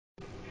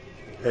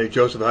Hey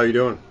Joseph, how you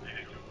doing?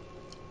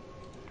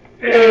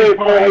 Hey,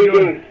 Paul, how you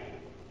doing?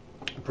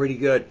 Pretty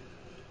good.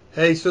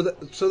 Hey, so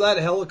that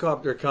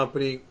helicopter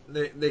company,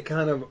 they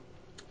kind of,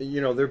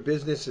 their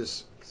business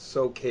is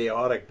so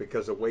chaotic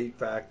because of weight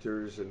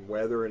factors and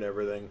weather and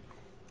everything.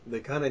 They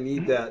kind of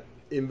need that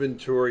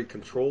inventory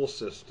control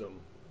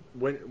system.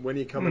 When are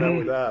you coming out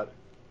with hmm that?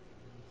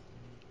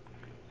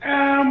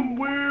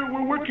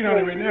 we're working on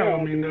it right now.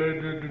 I mean,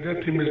 the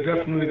dev team is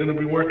definitely going to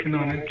be working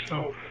on it.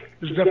 So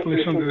it's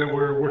definitely something that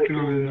we're working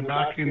on in the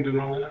back end and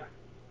all that.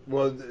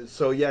 Well,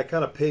 so yeah,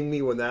 kind of ping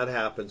me when that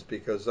happens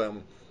because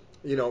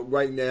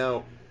right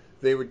now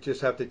they would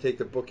just have to take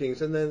the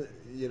bookings and then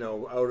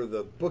out of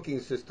the booking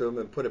system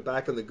and put it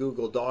back in the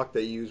Google Doc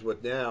they use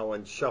with now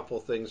and shuffle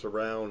things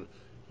around.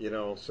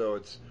 So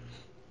it's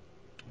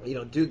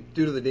due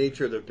to the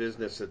nature of their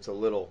business, it's a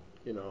little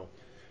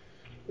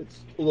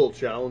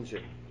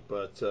challenging.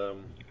 But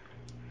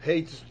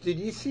hey, did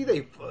you see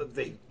they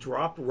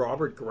dropped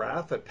Robert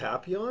Graff at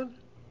Papillon?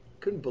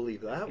 Couldn't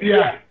believe that one.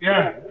 Yeah,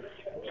 yeah.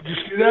 Did you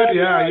see that?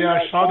 Yeah, yeah,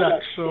 I saw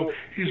that. So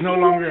he's no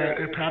longer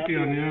at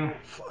Papillon. Yeah.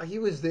 He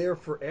was there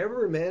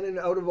forever, man. And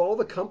out of all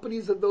the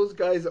companies that those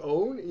guys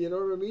own, you know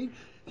what I mean?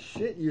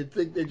 Shit, you'd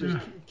think they just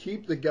Yeah.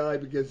 keep the guy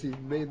because he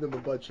made them a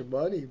bunch of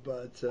money,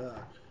 but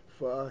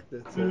fuck,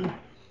 that's it. Mm,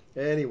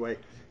 Anyway,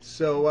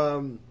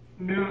 so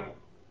yeah.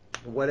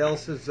 what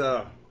else is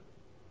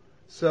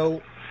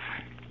so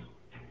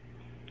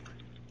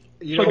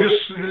you So know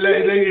just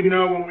let you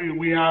know when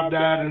we have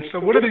that and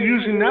stuff. What are they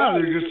using now?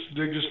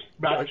 They're just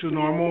back uh, to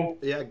normal.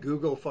 yeah,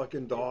 Google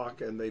fucking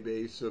Doc, and they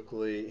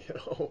basically,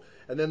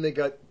 and then they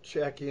got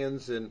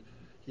check-ins, and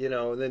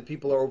and then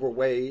people are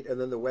overweight, and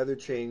then the weather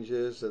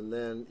changes, and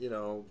then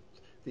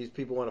these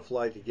people want to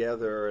fly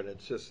together, and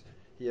it's just,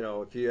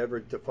 if you ever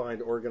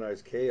defined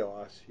organized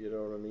chaos, you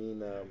know what I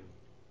mean.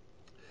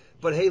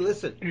 But hey,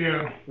 listen,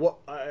 Yeah. while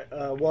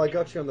I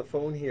got you on the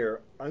phone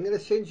here, I'm going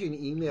to send you an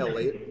email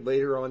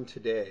later on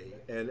today.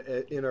 And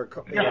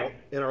Yeah.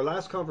 in our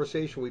last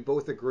conversation, we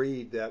both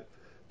agreed that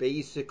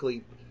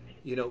basically,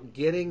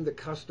 getting the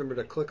customer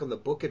to click on the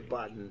book it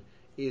button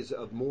is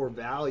of more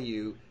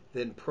value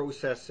than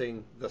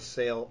processing the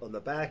sale on the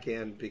back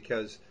end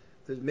because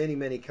there's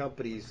many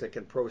companies that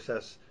can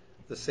process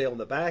the sale on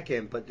the back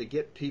end, but to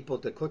get people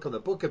to click on the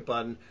book it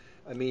button,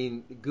 I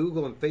mean,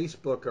 Google and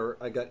Facebook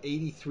I got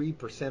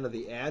 83% of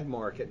the ad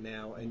market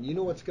now. And you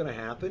know what's going to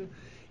happen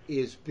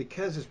is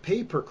because it's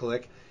pay per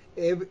click,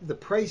 the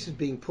price is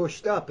being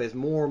pushed up as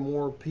more and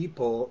more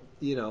people,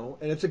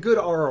 and it's a good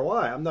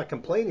ROI. I'm not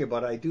complaining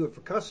about it. I do it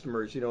for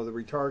customers, the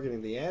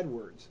retargeting the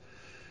AdWords.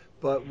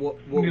 But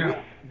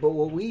Yeah.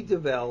 what we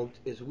developed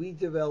is we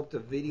developed a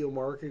video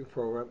marketing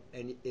program,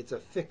 and it's a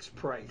fixed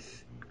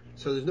price,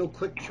 so there's no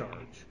click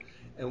charge.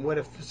 And what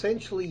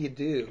essentially you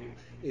do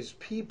is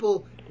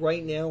people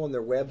right now on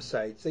their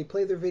websites they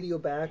play their video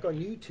back on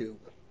YouTube,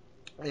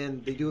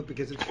 and they do it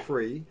because it's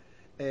free.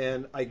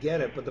 And I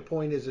get it, but the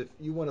point is, if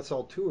you want to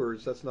sell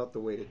tours, that's not the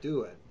way to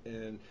do it.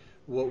 And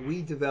what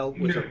we developed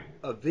was Yeah.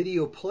 a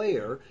video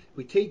player.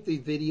 We take the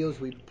videos,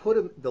 we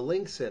put the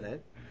links in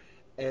it,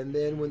 and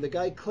then when the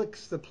guy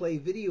clicks the play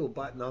video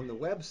button on the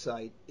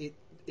website,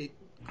 it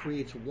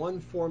creates one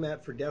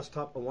format for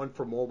desktop and one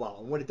for mobile.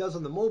 And what it does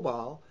on the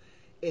mobile,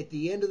 at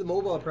the end of the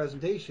mobile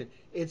presentation,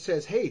 it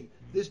says, "Hey,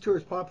 this tour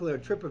is popular on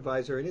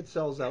TripAdvisor and it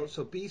sells out.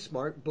 So be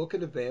smart, book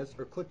in advance,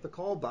 or click the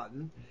call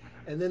button."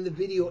 And then the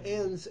video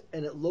ends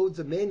and it loads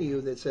a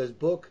menu that says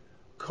book,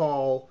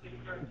 call,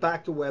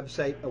 back to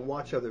website, and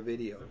watch other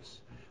videos.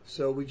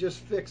 So we just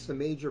fixed the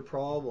major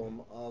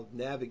problem of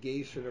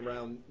navigation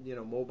around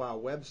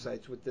mobile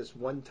websites with this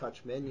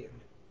one-touch menu,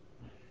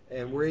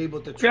 and we're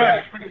able to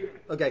Yeah. track.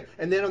 Okay,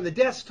 and then on the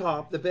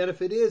desktop, the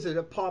benefit is that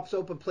it pops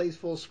open, plays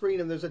full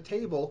screen, and there's a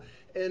table.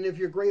 And if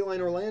you're Great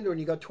Line Orlando and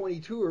you got 20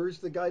 tours,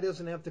 the guy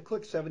doesn't have to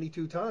click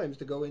 72 times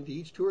to go into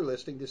each tour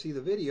listing to see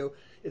the video.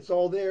 It's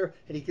all there,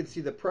 and he can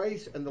see the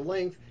price and the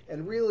length.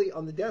 And really,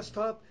 on the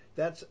desktop,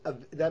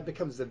 that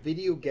becomes the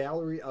video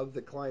gallery of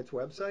the client's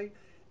website.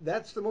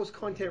 That's the most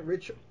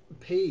content-rich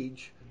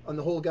page on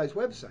the whole guy's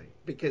website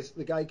because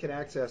the guy can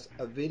access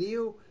a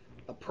video,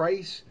 a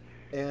price,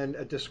 and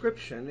a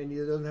description, and he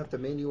doesn't have to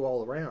menu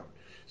all around.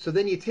 So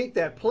then you take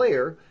that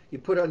player, you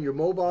put it on your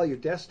mobile, your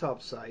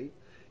desktop site,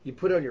 you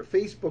put it on your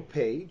Facebook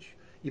page,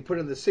 you put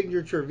in the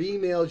signature of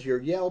emails, your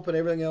Yelp, and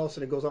everything else,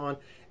 and it goes on.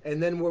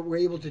 And then what we're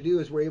able to do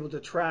is we're able to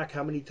track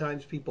how many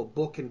times people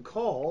book and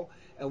call,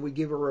 and we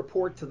give a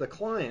report to the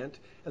client.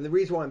 And the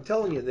reason why I'm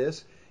telling you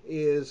this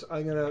is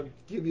I'm going to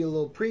give you a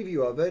little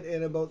preview of it,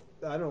 and about,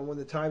 I don't know, when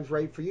the time's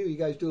right for you, you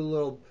guys do a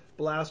little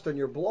blast on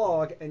your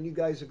blog, and you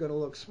guys are going to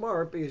look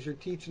smart because you're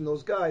teaching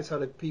those guys how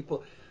to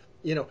people,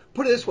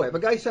 put it this way. If a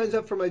guy signs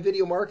up for my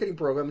video marketing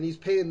program and he's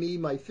paying me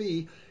my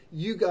fee,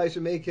 you guys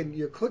are making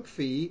your click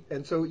fee,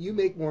 and so you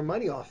make more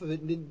money off of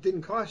it, and it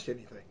didn't cost you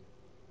anything,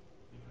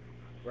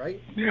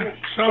 right? Yeah.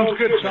 Sounds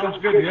good.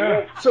 Sounds good.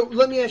 Yeah. So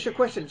let me ask you a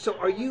question. So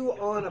are you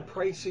on a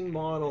pricing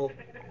model,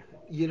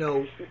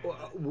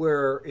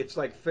 where it's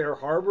like Fair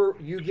Harbor,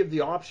 you give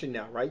the option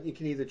now, right? You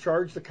can either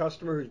charge the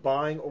customer who's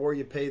buying, or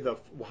you pay the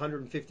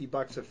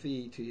 $150 a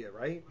fee to you,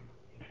 right?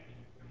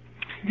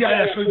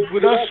 Yeah, yeah. So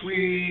with us,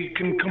 we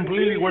can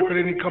completely work with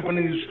any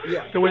companies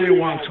Yeah, the way they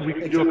want. So we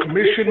can do a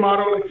commission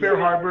model like yeah, Fair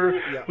Harbor.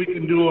 yeah, We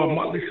can do a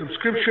monthly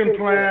subscription yeah.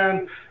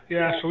 plan.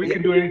 Yeah, so we Yeah,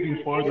 can do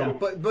anything for yeah, them.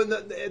 but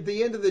at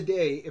the end of the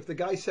day, if the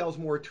guy sells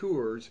more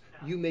tours,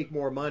 you make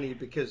more money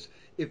because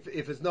if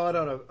it's not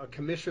on a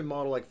commission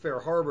model like Fair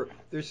Harbor,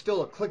 there's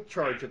still a click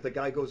charge if the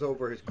guy goes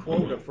over his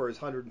quota for his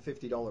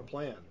 $150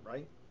 plan,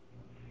 right?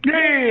 Yeah,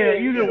 yeah,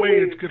 yeah. Either Yeah, way,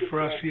 it's good for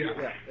us. Yeah.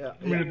 yeah, yeah, I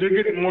yeah, mean, if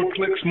they're getting more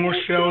clicks, more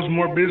sales,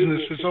 more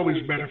business, it's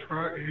always better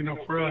for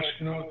for us.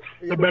 yeah.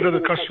 The better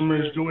the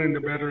customer is doing, the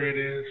better it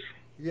is.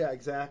 Yeah,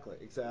 exactly,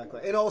 exactly.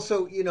 And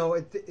also,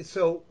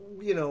 so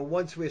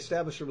once we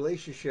establish a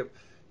relationship,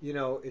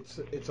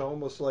 it's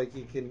almost like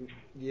you can,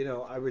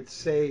 I would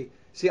say,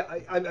 see,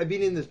 I've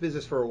been in this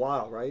business for a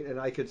while, right? And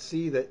I could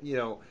see that,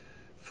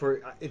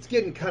 for it's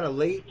getting kind of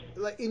late.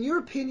 Like, in your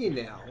opinion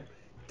now,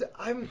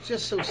 I'm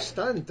just so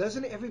stunned.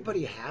 Doesn't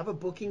everybody have a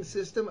booking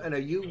system? And are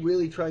you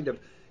really trying to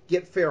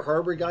get Fair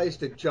Harbor guys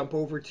to jump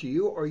over to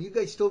you, or are you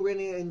guys still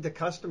running into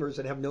customers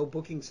that have no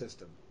booking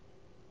system?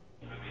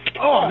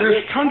 Oh,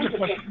 there's tons of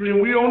customers. I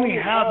mean, we only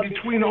have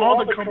between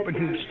all the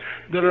companies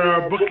that are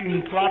our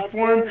booking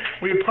platform,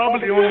 we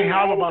probably only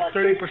have about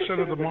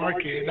 30% of the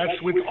market. That's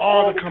with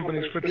all the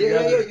companies put Yeah, yeah,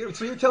 yeah. together.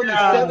 So you're telling me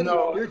Yeah, 70.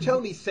 no. You're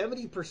telling me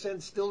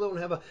 70% still don't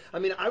have a. I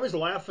mean, I was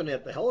laughing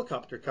at the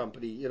helicopter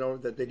company,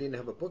 that they didn't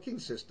have a booking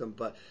system,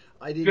 but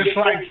I didn't. Just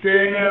like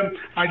them,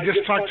 I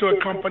just talked to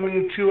a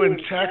company too in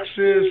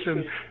Texas,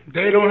 and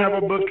they don't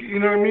have a book. You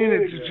know what I mean?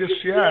 It's Yeah.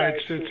 just yeah,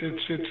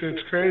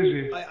 it's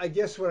crazy. I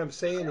guess what I'm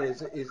saying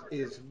is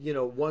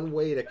one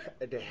way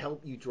to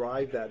help you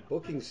drive that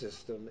booking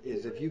system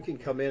is if you can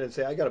come in and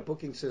say, I got a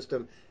booking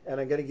system and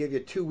I'm going to give you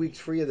 2 weeks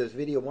free of this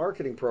video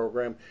marketing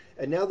program,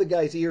 and now the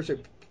guy's ears are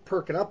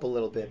perking up a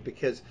little bit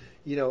because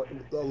a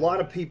lot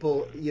of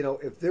people,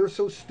 if they're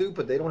so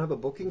stupid they don't have a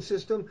booking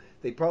system,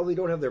 they probably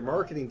don't have their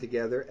marketing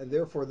together, and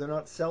therefore they're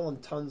not selling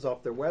tons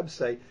off their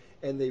website,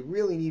 and they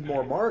really need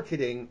more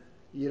marketing,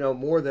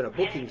 more than a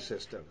booking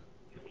system.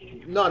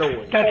 Not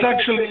always. That's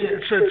actually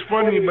it's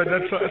funny, but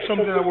that's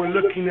something that we're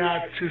looking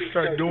at to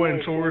start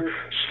doing. So we're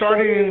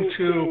starting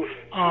to,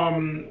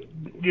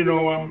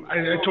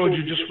 I told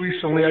you just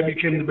recently I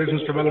became the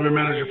business development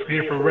manager for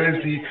here for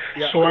rezdy.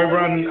 Yeah. So I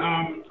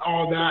run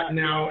all that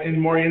now in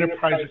more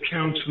enterprise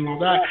accounts and all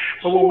that.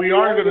 But what we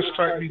are going to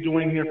start be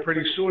doing here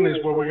pretty soon is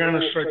what we're going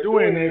to start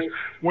doing is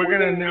we're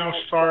going to now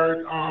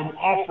start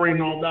offering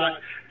all that.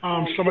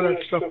 Some of that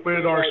stuff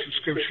with our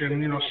subscription,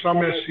 some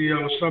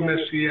SEO, some SEM,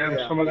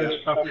 Yeah, some of yeah,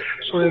 this stuff. yeah.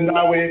 So then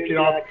that way it get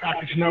off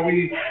package. Now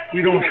we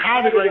don't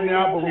have it right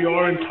now, but we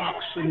are in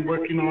talks and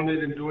working on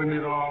it and doing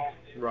it all.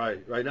 Right,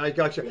 right. I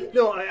gotcha.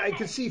 No, I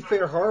could see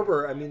Fair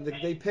Harbor. I mean,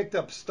 they picked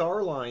up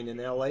Starline in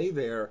L.A.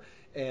 there,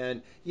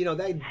 and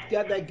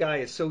that guy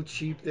is so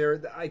cheap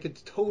there. I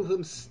could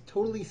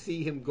totally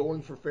see him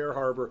going for Fair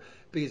Harbor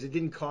because it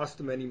didn't cost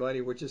him any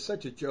money, which is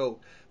such a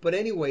joke. But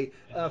anyway,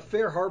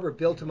 Fair Harbor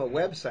built him a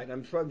website.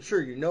 I'm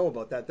sure you know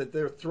about that. That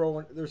they're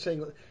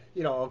saying,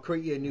 I'll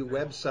create you a new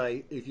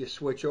website if you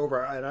switch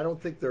over, and I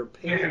don't think they're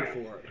paying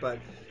for it, but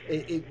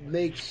it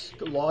makes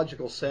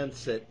logical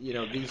sense that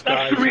these That's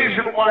guys the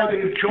reason why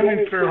they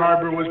joined Fair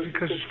Harbor was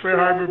because Fair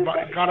Harbor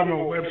got them a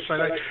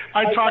website.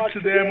 I talked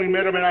to them. We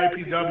met them at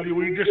IPW.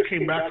 We just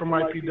came back from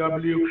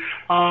IPW.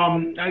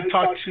 I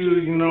talked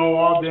to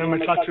all of them. I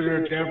talked to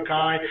their dev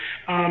guy.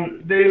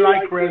 They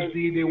like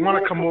rezdy. They want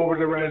to come over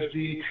to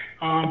rezdy.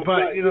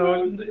 But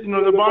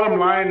the bottom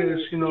line is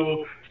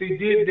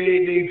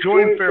they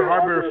joined Fair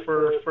Harbor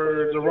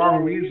for the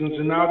wrong reasons,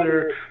 and now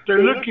they're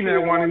looking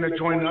at wanting to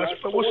join us.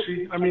 But we'll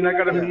see. I mean, I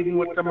got a Yeah. meeting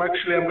with them.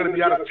 Actually, I'm going to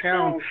be out of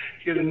town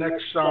here the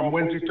next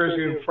Wednesday,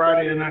 Thursday, and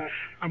Friday, and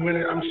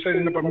I'm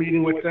setting up a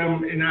meeting with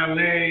them in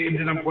LA, and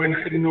then I'm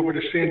heading over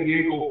to San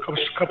Diego. A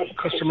couple of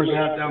customers I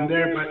have down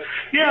there. But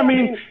yeah, I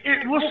mean,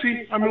 we'll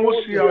see. I mean,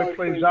 we'll see how it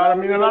plays out. I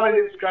mean, a lot of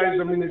these guys.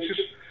 I mean, it's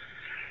just.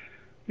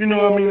 You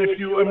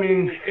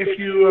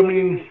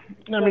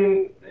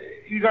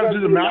got to do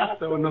the math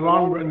though in the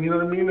long run. You know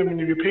what I mean? I mean,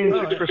 if you're paying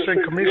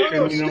 6%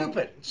 commission, no,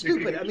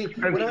 stupid. I mean,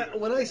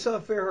 when I saw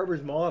Fair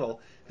Harbor's model,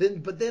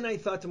 then I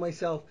thought to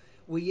myself,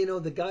 well,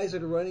 the guys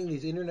that are running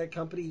these internet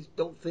companies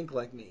don't think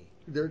like me.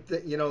 They're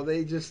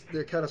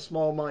kind of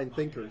small mind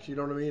thinkers. You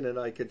know what I mean? And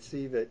I could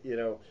see that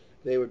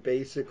they would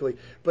basically,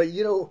 but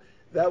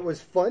that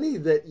was funny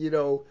that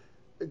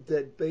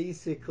that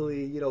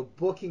basically,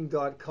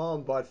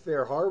 Booking.com bought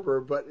Fair Harbor,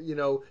 but,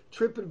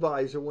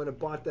 TripAdvisor went and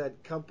bought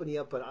that company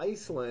up in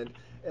Iceland,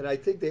 and I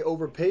think they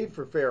overpaid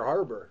for Fair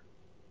Harbor,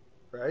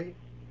 right?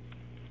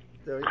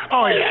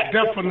 Oh yeah,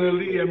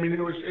 definitely. I mean,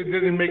 it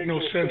didn't make no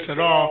sense at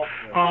all.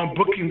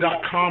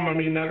 Booking.com. I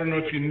mean, I don't know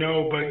if you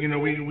know, but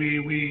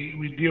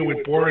we deal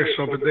with Boris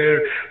over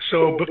there.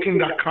 So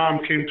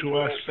Booking.com came to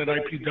us at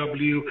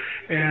IPW,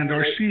 and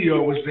our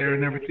CEO was there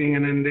and everything.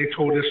 And then they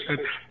told us that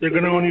they're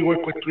going to only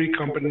work with three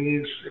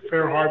companies: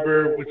 Fair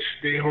Harbor, which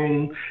they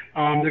own.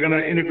 They're going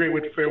to integrate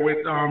with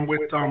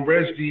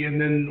rezdy,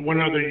 and then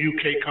one other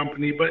UK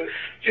company. But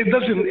it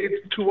doesn't.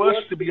 To us,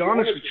 to be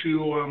honest with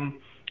you.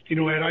 At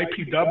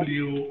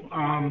IPW,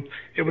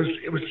 it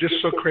was just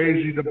so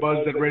crazy the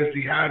buzz that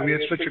rezdy had. We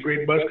had such a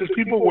great buzz because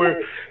people were,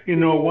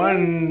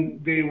 one,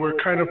 they were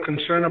kind of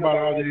concerned about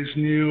all these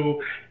new,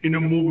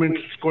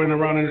 movements going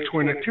around in the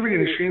touring activity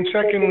industry, and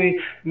secondly,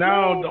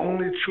 now the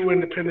only true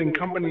independent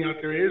company out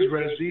there is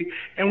rezdy,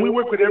 and we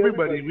work with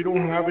everybody. We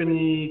don't have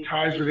any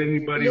ties with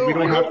anybody. No, we I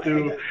don't know. have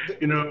to,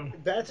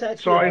 That's it's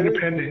actually all a very,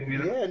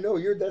 independent. yeah, no,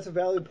 that's a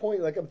valid point.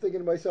 Like I'm thinking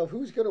to myself,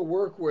 who's going to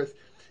work with,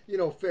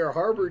 Fair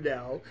Harbor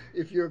now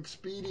if you're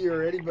Expedia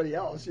or anybody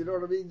else? You know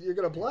what I mean? You're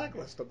going to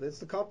blacklist them. It's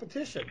the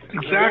competition.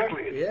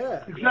 Exactly.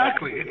 Yeah.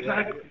 Exactly.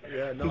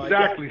 Yeah. No,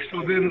 Exactly.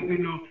 So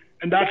then,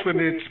 and that's when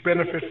it's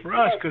benefit for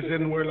us because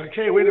then we're like,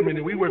 hey, wait a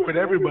minute, we work with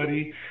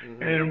everybody,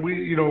 and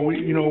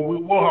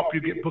we'll help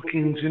you get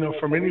bookings,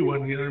 from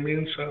anyone. You know what I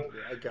mean? So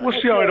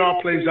we'll see how it all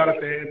plays out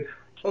at the end.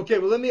 Okay,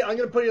 well, I'm going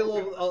to put you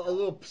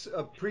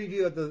a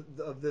preview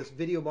of this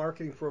video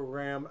marketing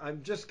program.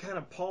 I'm just kind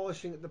of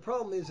polishing it. The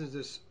problem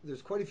is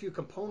there's quite a few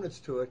components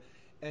to it,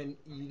 and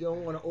you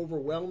don't want to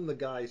overwhelm the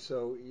guy.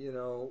 So you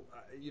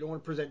don't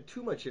want to present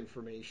too much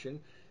information,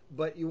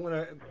 but you want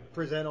to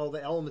present all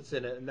the elements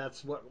in it, and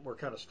that's what we're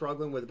kind of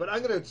struggling with. But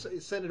I'm going to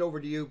send it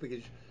over to you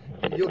because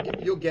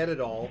you'll get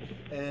it all,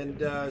 and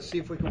see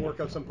if we can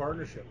work out some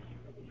partnership.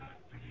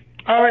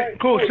 All right,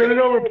 cool. Okay. Send it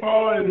over,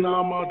 Paul, and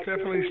I'll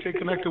definitely stay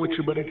connected with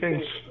you, buddy.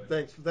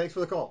 Thanks. Thanks for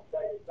the call.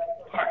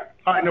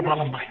 All right, no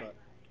problem. Bye.